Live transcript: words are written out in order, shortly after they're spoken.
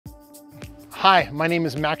Hi, my name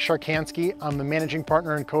is Max Sharkansky. I'm the managing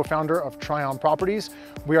partner and co-founder of Trion Properties.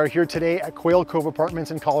 We are here today at Quail Cove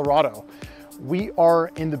Apartments in Colorado. We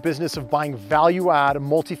are in the business of buying value-add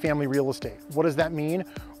multifamily real estate. What does that mean?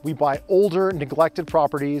 We buy older, neglected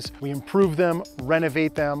properties, we improve them,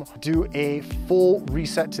 renovate them, do a full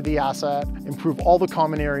reset to the asset, improve all the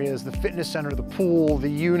common areas, the fitness center, the pool, the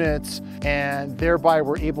units, and thereby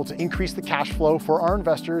we're able to increase the cash flow for our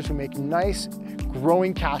investors who make nice,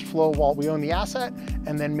 growing cash flow while we own the asset,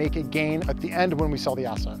 and then make a gain at the end when we sell the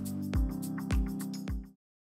asset.